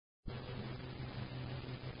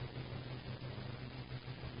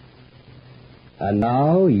And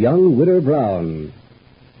now, young Widder Brown.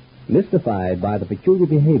 Mystified by the peculiar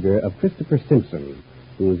behavior of Christopher Simpson,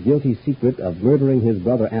 whose guilty secret of murdering his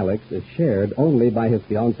brother Alex is shared only by his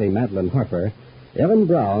fiancée Marilyn Harper, Ellen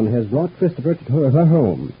Brown has brought Christopher to her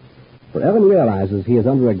home. For Ellen realizes he is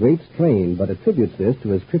under a great strain, but attributes this to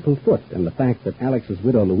his crippled foot and the fact that Alex's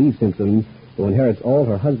widow, Louise Simpson, who inherits all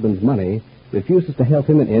her husband's money, refuses to help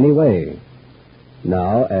him in any way.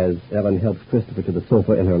 Now, as Ellen helps Christopher to the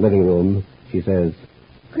sofa in her living room, she says,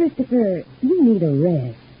 Christopher, you need a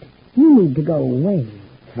rest. You need to go away.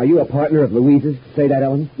 Are you a partner of Louise's to say that,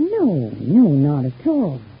 Ellen? No, not at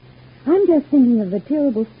all. I'm just thinking of the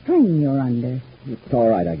terrible strain you're under. It's all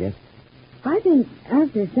right, I guess. I think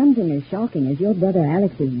after something as shocking as your brother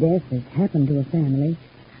Alex's death has happened to a family,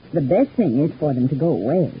 the best thing is for them to go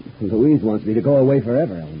away. Louise wants me to go away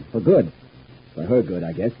forever, Ellen. For good. For her good,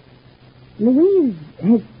 I guess. Louise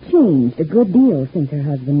has changed a good deal since her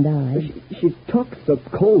husband died. She talks so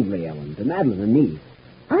coldly, Ellen, to Madeline and me.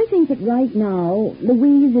 I think that right now,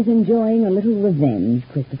 Louise is enjoying a little revenge,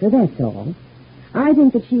 Christopher, that's all. I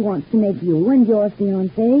think that she wants to make you and your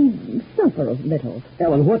fiancé suffer a little.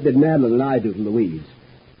 Ellen, what did Madeline and I do to Louise?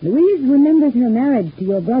 Louise remembers her marriage to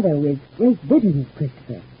your brother with great bitterness,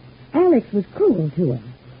 Christopher. Alex was cruel to her.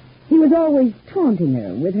 He was always taunting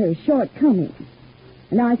her with her shortcomings.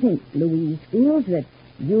 And I think Louise feels that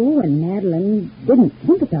you and Madeline didn't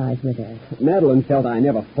sympathize with her. Madeline felt I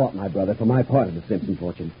never fought my brother for my part of the Simpson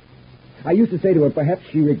fortune. I used to say to her perhaps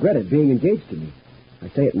she regretted being engaged to me. I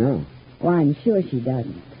say it now. Well, I'm sure she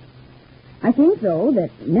doesn't. I think, though,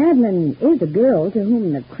 that Madeline is a girl to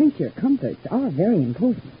whom the creature comforts are very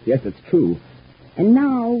important. Yes, it's true. And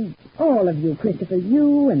now, all of you, Christopher,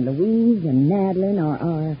 you and Louise and Madeline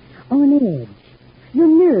are on edge. Your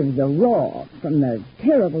nerves are raw from the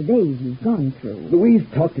terrible days you've gone through. Louise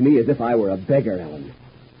talked to me as if I were a beggar, Ellen.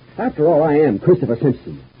 After all, I am Christopher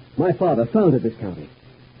Simpson. My father founded this county.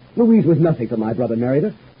 Louise was nothing till my brother married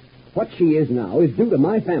her. What she is now is due to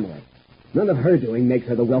my family. None of her doing makes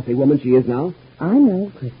her the wealthy woman she is now. I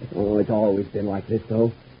know, Christopher. Oh, it's always been like this,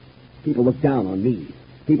 though. People look down on me.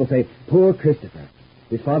 People say, poor Christopher.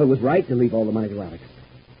 His father was right to leave all the money to Alex.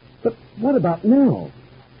 But what about now?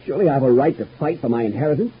 Surely I have a right to fight for my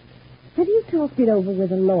inheritance. Have you talked it over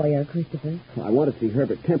with a lawyer, Christopher? I want to see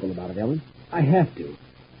Herbert Temple about it, Ellen. I have to.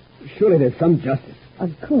 Surely there's some justice.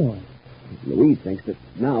 Of course. Louise thinks that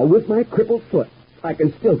now, with my crippled foot, I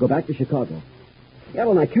can still go back to Chicago.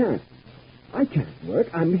 Ellen, I can't. I can't work.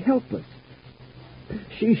 I'm helpless.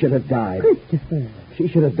 She should have died. Christopher. She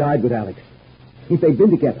should have died with Alex. If they'd been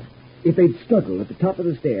together, if they'd struggled at the top of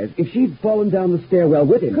the stairs, if she'd fallen down the stairwell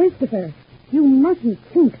with him... Christopher, you mustn't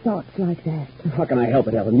think thoughts like that. How can I help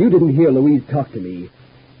it, Ellen? You didn't hear Louise talk to me.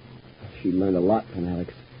 She learned a lot from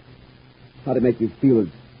Alex. How to make you feel as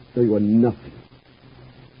though you were nothing.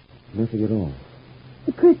 Nothing at all.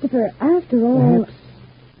 But Christopher, after all... Perhaps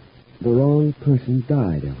the wrong person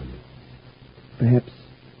died, Ellen. Perhaps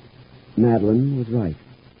Madeline was right.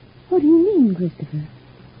 What do you mean, Christopher?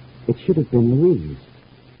 It should have been Louise.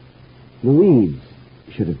 Louise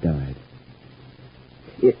should have died.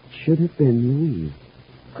 It should have been Louise.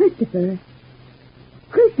 Christopher.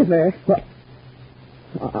 Christopher. What?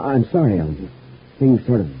 I'm sorry, Ellen. Things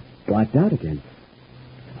sort of blacked out again.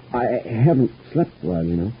 I haven't slept well,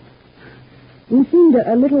 you know. You seemed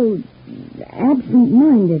a little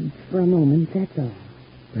absent-minded for a moment, that's all.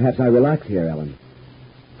 Perhaps I relax here, Ellen.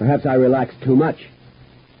 Perhaps I relax too much.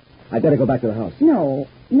 I'd better go back to the house. No,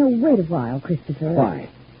 wait a while, Christopher. Why?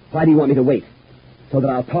 Why do you want me to wait? So that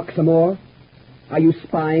I'll talk some more? Are you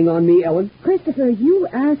spying on me, Ellen? Christopher, you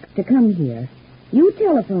asked to come here. You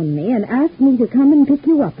telephoned me and asked me to come and pick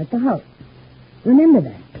you up at the house. Remember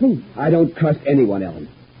that, please. I don't trust anyone, Ellen.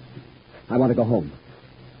 I want to go home.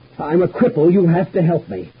 I'm a cripple. You have to help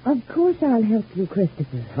me. Of course I'll help you,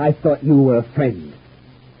 Christopher. I thought you were a friend.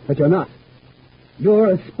 But you're not.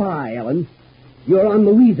 You're a spy, Ellen. You're on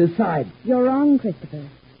Louise's side. You're wrong, Christopher.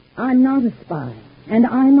 I'm not a spy, and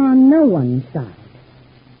I'm on no one's side.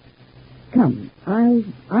 Come,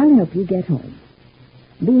 I'll help you get home.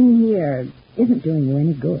 Being here isn't doing you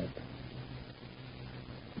any good.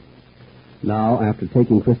 Now, after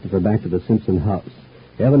taking Christopher back to the Simpson house,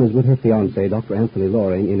 Ellen is with her fiancé, Dr. Anthony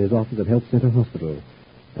Loring, in his office at Health Center Hospital.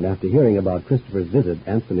 And after hearing about Christopher's visit,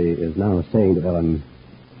 Anthony is now saying to Ellen,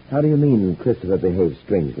 "How do you mean Christopher behaved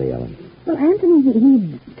strangely, Ellen?" Well, Anthony,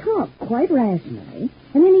 he'd talk quite rationally,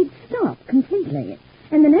 and then he'd stop completely.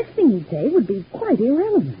 And the next thing he'd say would be quite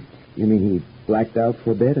irrelevant. You mean he blacked out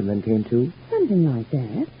for a bit and then came to? Something like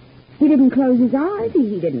that. He didn't close his eyes,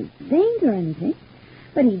 he didn't faint or anything,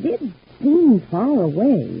 but he did seem far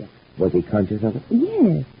away. Was he conscious of it?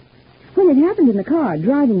 Yes. When it happened in the car,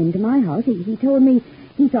 driving into my house, he told me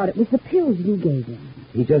he thought it was the pills you gave him.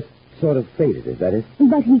 He just sort of faded, is that it?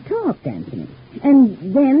 But he talked, Anthony, and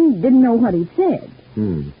then didn't know what he'd said.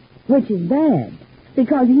 Which is bad,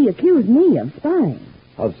 because he accused me of spying.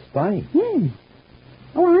 Of spying? Yes.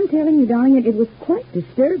 Oh, I'm telling you, darling, it was quite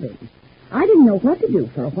disturbing. I didn't know what to do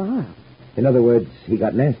for a while. In other words, he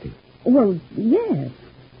got nasty. Well, yes.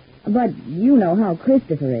 But you know how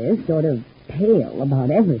Christopher is, sort of pale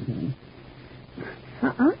about everything.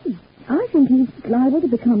 I think he's liable to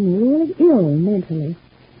become really ill mentally.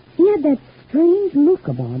 He had that strange look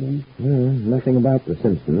about him. Nothing about the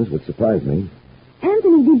Simpsons would surprise me.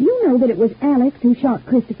 Anthony, did you know that it was Alex who shot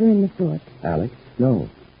Christopher in the foot? Alex? No.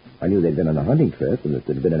 I knew they'd been on a hunting trip and that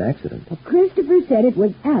there'd been an accident. Well, Christopher said it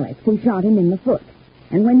was Alex who shot him in the foot.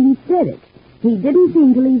 And when he said it, he didn't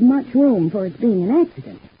seem to leave much room for it being an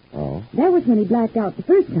accident. Oh? That was when he blacked out the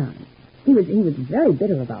first time. He was very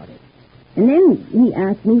bitter about it. And then he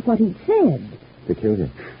asked me what he'd said. Peculiar.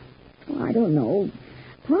 Well, I don't know.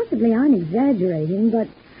 Possibly I'm exaggerating, but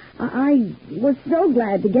I was so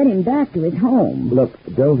glad to get him back to his home. Look,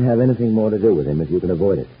 don't have anything more to do with him if you can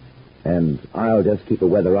avoid it. And I'll just keep a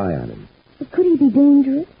weather eye on him. But could he be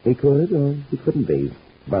dangerous? He could, or he couldn't be.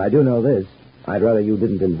 But I do know this. I'd rather you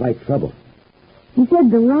didn't invite trouble. He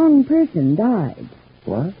said the wrong person died.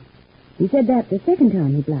 What? He said that the second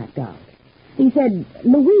time he blacked out. He said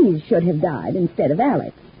Louise should have died instead of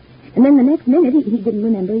Alex. And then the next minute he didn't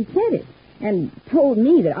remember he said it. And told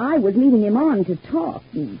me that I was leading him on to talk,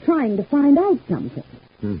 trying to find out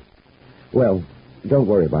something. Well, don't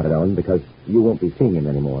worry about it, Ellen, because you won't be seeing him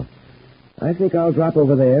anymore. I think I'll drop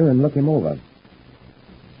over there and look him over.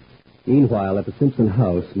 Meanwhile, at the Simpson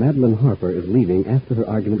house, Marilyn Harper is leaving after her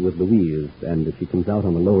argument with Louise, and as she comes out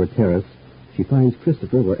on the lower terrace, she finds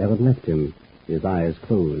Christopher where Ellen left him, his eyes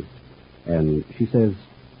closed. And she says,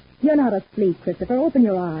 "You're not asleep, Christopher. Open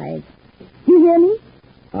your eyes. You hear me?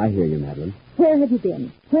 "I hear you, Marilyn." Where have you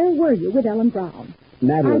been? Where were you with Ellen Brown?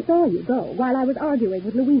 Marilyn... I saw you go while I was arguing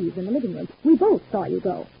with Louise in the living room. We both saw you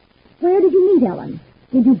go. Where did you meet Ellen?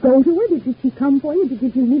 Did you go to her? Did she come for you?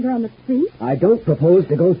 Did you meet her on the street? I don't propose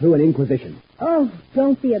to go through an inquisition. Oh,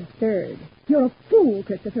 don't be absurd. You're a fool,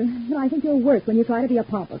 Christopher. And I think you're worse when you try to be a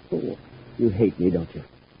pompous fool. You hate me, don't you?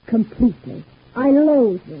 Completely. I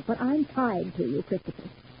loathe you, but I'm tied to you, Christopher.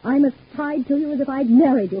 I'm as tied to you as if I'd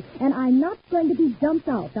married you, and I'm not going to be dumped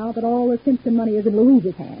out now that all the Simpson money is in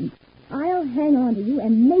Louise's hands. I'll hang on to you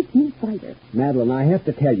and make you fight her. Marilyn, I have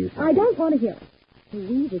to tell you something. I don't want to hear it.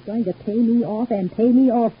 Louise is going to pay me off and pay me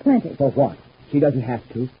off plenty. For what? She doesn't have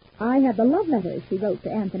to. I have the love letters she wrote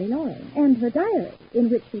to Anthony Loring, and her diary, in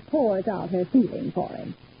which she pours out her feeling for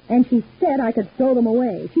him. And she said I could throw them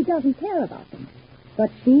away. She doesn't care about them.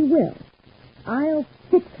 But she will. I'll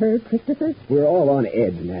fix her, Christopher. We're all on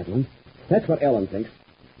edge, Madeline. That's what Ellen thinks.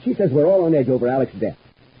 She says we're all on edge over Alex's death.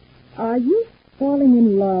 Are you falling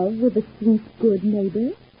in love with the sweet, good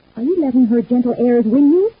neighbor? Are you letting her gentle airs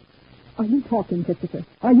win you? Are you talking, Christopher?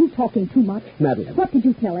 Are you talking too much? Madeline. What did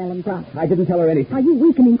you tell Ellen Brown? I didn't tell her anything. Are you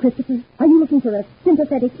weakening, Christopher? Are you looking for a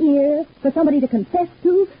sympathetic ear? For somebody to confess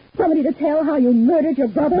to? Somebody to tell how you murdered your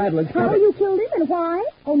brother? Madeline, stop how it. you killed him and why?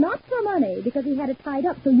 Oh, not for money, because he had it tied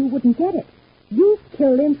up so you wouldn't get it. You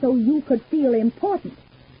killed him so you could feel important.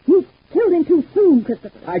 You killed him too soon,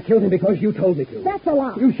 Christopher. I killed him because you told me to. That's a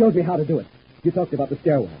lie. You showed me how to do it. You talked about the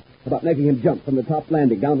stairwell, about making him jump from the top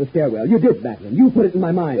landing down the stairwell. You did, Madeline. You put it in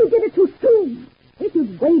my mind. You did it too soon. If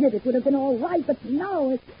you'd waited, it would have been all right, but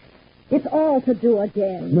now it's all to do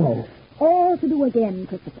again. No. All to do again,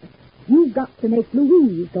 Christopher. You've got to make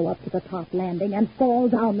Louise go up to the top landing and fall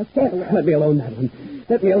down the stairwell. Let me alone, Madeline.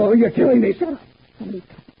 Let me alone. You're killing me. Shut up. Somebody's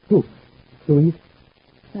coming. Who? Louise?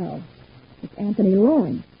 No, it's Anthony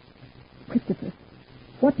Loring. Christopher,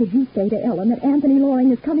 what did you say to Ellen that Anthony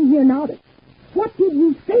Loring is coming here now? What did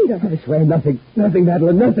you say to her? I swear nothing. Nothing,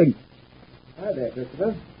 Madeline, nothing. Hi there,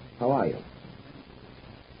 Christopher. How are you?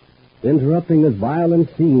 Interrupting this violent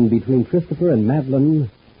scene between Christopher and Madeline,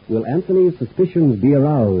 will Anthony's suspicions be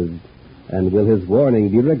aroused? And will his warning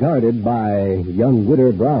be regarded by young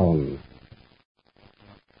Widder Brown?